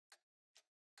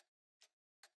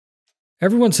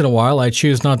Every once in a while, I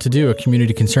choose not to do a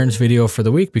community concerns video for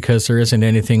the week because there isn't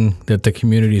anything that the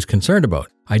community is concerned about.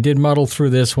 I did muddle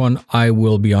through this one. I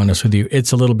will be honest with you.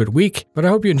 It's a little bit weak, but I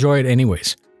hope you enjoy it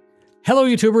anyways. Hello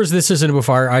YouTubers, this is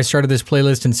noobifier. I started this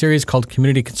playlist and series called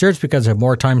Community Concerns because I have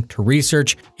more time to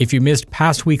research. If you missed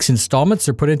past week's installments,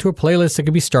 they're put into a playlist that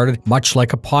can be started much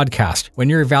like a podcast. When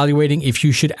you're evaluating if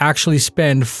you should actually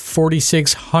spend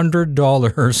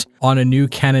 $4,600 on a new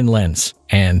Canon lens.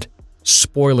 And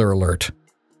spoiler alert,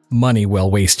 money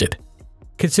well wasted.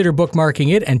 Consider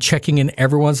bookmarking it and checking in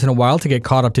every once in a while to get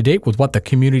caught up to date with what the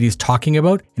community is talking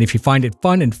about. And if you find it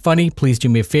fun and funny, please do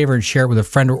me a favor and share it with a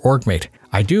friend or org mate.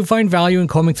 I do find value in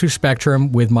combing through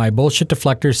Spectrum with my bullshit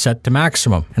deflectors set to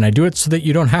maximum, and I do it so that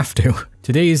you don't have to.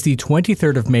 Today is the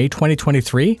 23rd of May,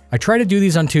 2023. I try to do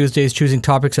these on Tuesdays, choosing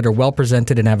topics that are well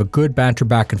presented and have a good banter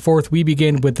back and forth. We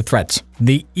begin with the threats.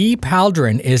 The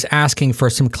ePaldron is asking for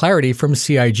some clarity from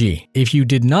CIG. If you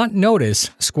did not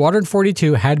notice, Squadron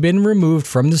 42 had been removed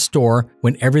from the store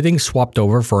when everything swapped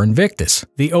over for Invictus.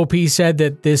 The OP said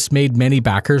that this made many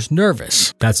backers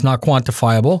nervous. That's not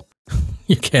quantifiable.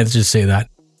 You can't just say that.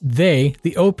 The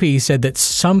OP, said that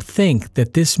some think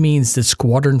that this means that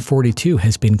Squadron 42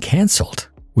 has been cancelled,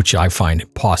 which I find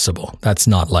impossible. That's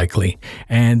not likely.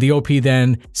 And the OP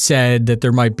then said that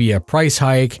there might be a price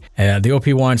hike. The OP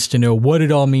wants to know what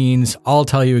it all means. I'll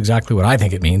tell you exactly what I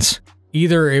think it means.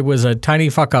 Either it was a tiny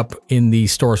fuck up in the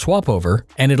store swap over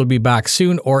and it'll be back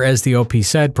soon, or as the OP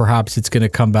said, perhaps it's going to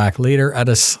come back later at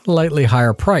a slightly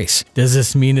higher price. Does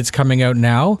this mean it's coming out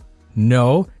now?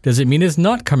 No. Does it mean it's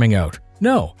not coming out?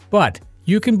 No. But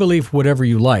you can believe whatever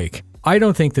you like. I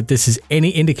don't think that this is any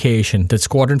indication that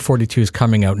Squadron 42 is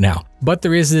coming out now. But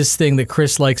there is this thing that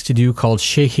Chris likes to do called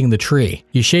shaking the tree.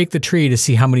 You shake the tree to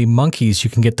see how many monkeys you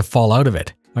can get to fall out of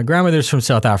it. My grandmother's from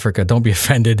South Africa. Don't be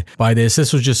offended by this.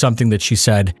 This was just something that she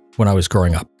said when I was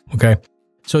growing up. Okay?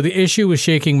 So the issue with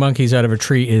shaking monkeys out of a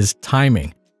tree is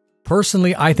timing.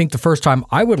 Personally, I think the first time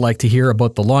I would like to hear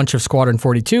about the launch of Squadron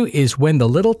 42 is when the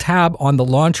little tab on the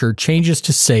launcher changes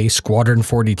to say Squadron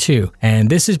 42. And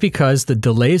this is because the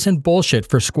delays and bullshit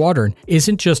for Squadron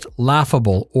isn't just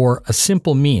laughable or a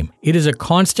simple meme. It is a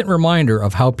constant reminder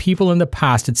of how people in the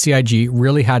past at CIG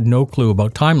really had no clue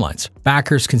about timelines.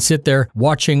 Backers can sit there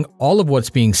watching all of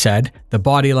what's being said, the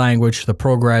body language, the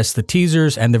progress, the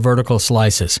teasers, and the vertical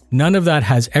slices. None of that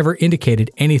has ever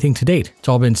indicated anything to date. It's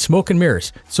all been smoke and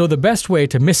mirrors. So the best way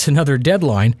to miss another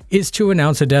deadline is to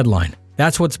announce a deadline.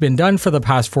 That's what's been done for the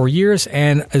past 4 years,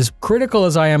 and as critical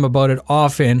as I am about it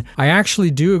often, I actually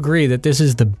do agree that this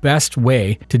is the best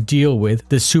way to deal with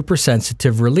the super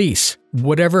sensitive release.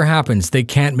 Whatever happens, they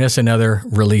can't miss another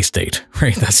release date,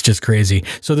 right? That's just crazy.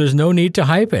 So there's no need to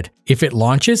hype it. If it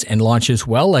launches and launches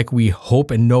well, like we hope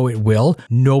and know it will,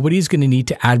 nobody's going to need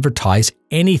to advertise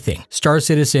anything. Star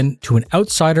Citizen, to an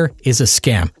outsider, is a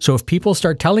scam. So if people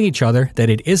start telling each other that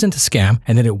it isn't a scam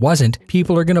and that it wasn't,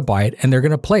 people are going to buy it and they're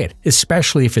going to play it,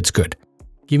 especially if it's good.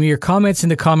 Give me your comments in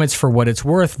the comments for what it's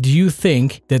worth. Do you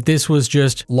think that this was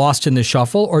just lost in the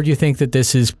shuffle, or do you think that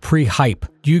this is pre-hype?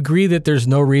 Do you agree that there's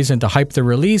no reason to hype the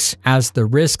release, as the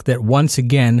risk that once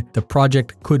again the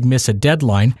project could miss a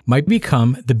deadline might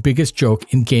become the biggest joke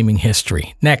in gaming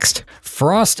history? Next,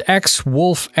 Frost X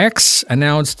Wolf X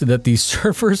announced that the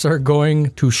servers are going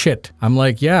to shit. I'm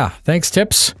like, yeah, thanks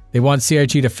tips. They want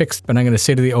CIG to fix, but I'm going to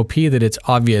say to the OP that it's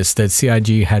obvious that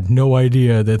CIG had no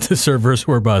idea that the servers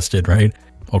were busted, right?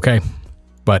 Okay,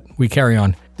 but we carry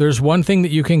on. There's one thing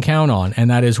that you can count on, and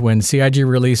that is when CIG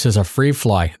releases a free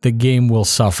fly, the game will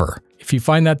suffer. If you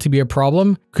find that to be a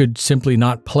problem, could simply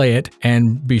not play it,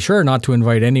 and be sure not to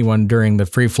invite anyone during the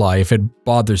free fly if it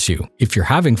bothers you. If you're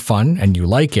having fun and you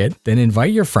like it, then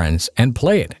invite your friends and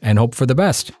play it and hope for the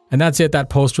best. And that's it. That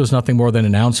post was nothing more than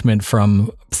an announcement from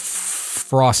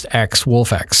Frost X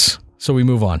Wolf X. So we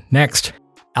move on. Next.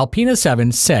 Alpina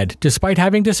 7 said despite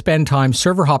having to spend time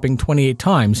server hopping 28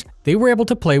 times, they were able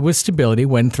to play with stability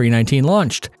when 319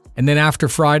 launched. And then after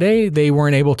Friday, they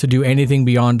weren't able to do anything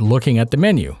beyond looking at the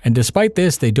menu. And despite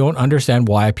this, they don't understand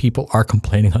why people are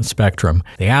complaining on Spectrum.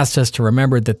 They asked us to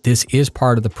remember that this is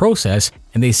part of the process,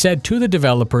 and they said to the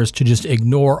developers to just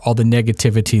ignore all the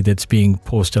negativity that's being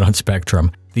posted on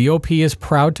Spectrum. The OP is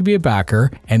proud to be a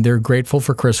backer, and they're grateful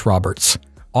for Chris Roberts.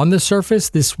 On the surface,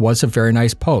 this was a very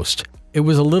nice post. It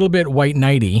was a little bit white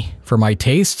knighty for my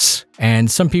tastes,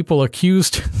 and some people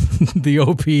accused the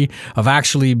OP of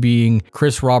actually being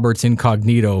Chris Roberts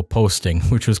incognito posting,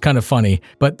 which was kind of funny.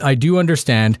 But I do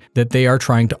understand that they are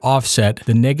trying to offset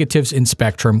the negatives in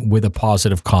Spectrum with a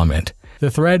positive comment. The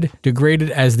thread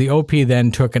degraded as the OP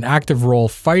then took an active role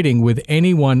fighting with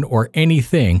anyone or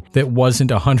anything that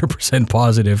wasn't 100%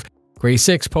 positive.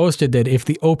 Gray6 posted that if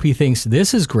the OP thinks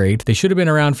this is great, they should have been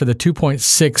around for the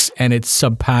 2.6 and its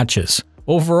sub-patches.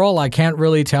 Overall, I can't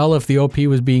really tell if the OP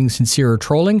was being sincere or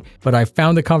trolling, but I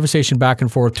found the conversation back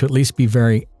and forth to at least be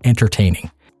very entertaining.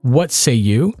 What say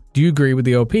you? Do you agree with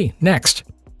the OP? Next,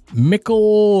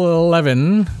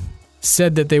 Mickle11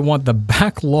 said that they want the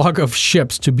backlog of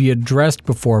ships to be addressed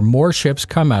before more ships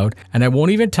come out, and I won't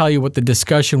even tell you what the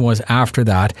discussion was after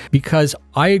that, because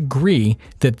I agree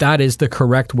that that is the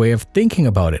correct way of thinking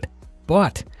about it.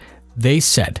 But they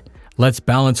said, let's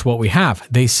balance what we have.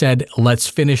 They said, let's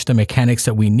finish the mechanics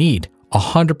that we need.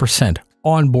 100%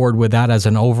 on board with that as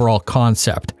an overall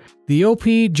concept. The OP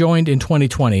joined in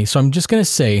 2020, so I'm just going to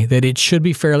say that it should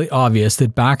be fairly obvious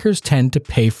that backers tend to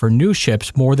pay for new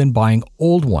ships more than buying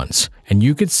old ones. And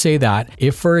you could say that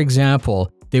if, for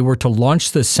example, they were to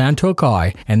launch the Santok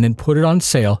Eye and then put it on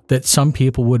sale, that some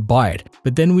people would buy it.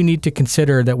 But then we need to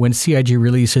consider that when CIG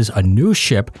releases a new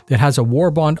ship that has a war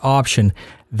bond option,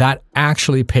 that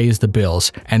actually pays the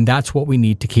bills, and that's what we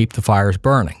need to keep the fires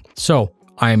burning. So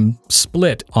I'm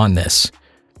split on this.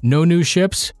 No new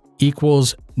ships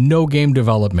equals no game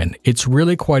development. It's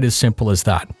really quite as simple as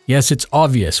that. Yes, it's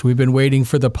obvious. We've been waiting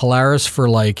for the Polaris for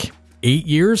like 8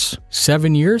 years,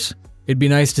 7 years. It'd be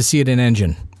nice to see it in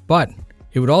engine, but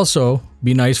it would also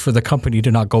be nice for the company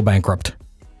to not go bankrupt.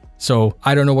 So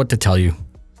I don't know what to tell you.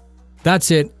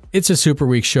 That's it. It's a super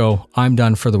week show. I'm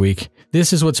done for the week.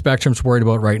 This is what Spectrum's worried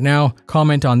about right now.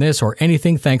 Comment on this or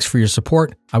anything. Thanks for your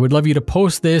support. I would love you to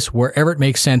post this wherever it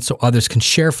makes sense so others can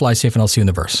share. Fly safe, and I'll see you in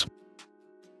the verse.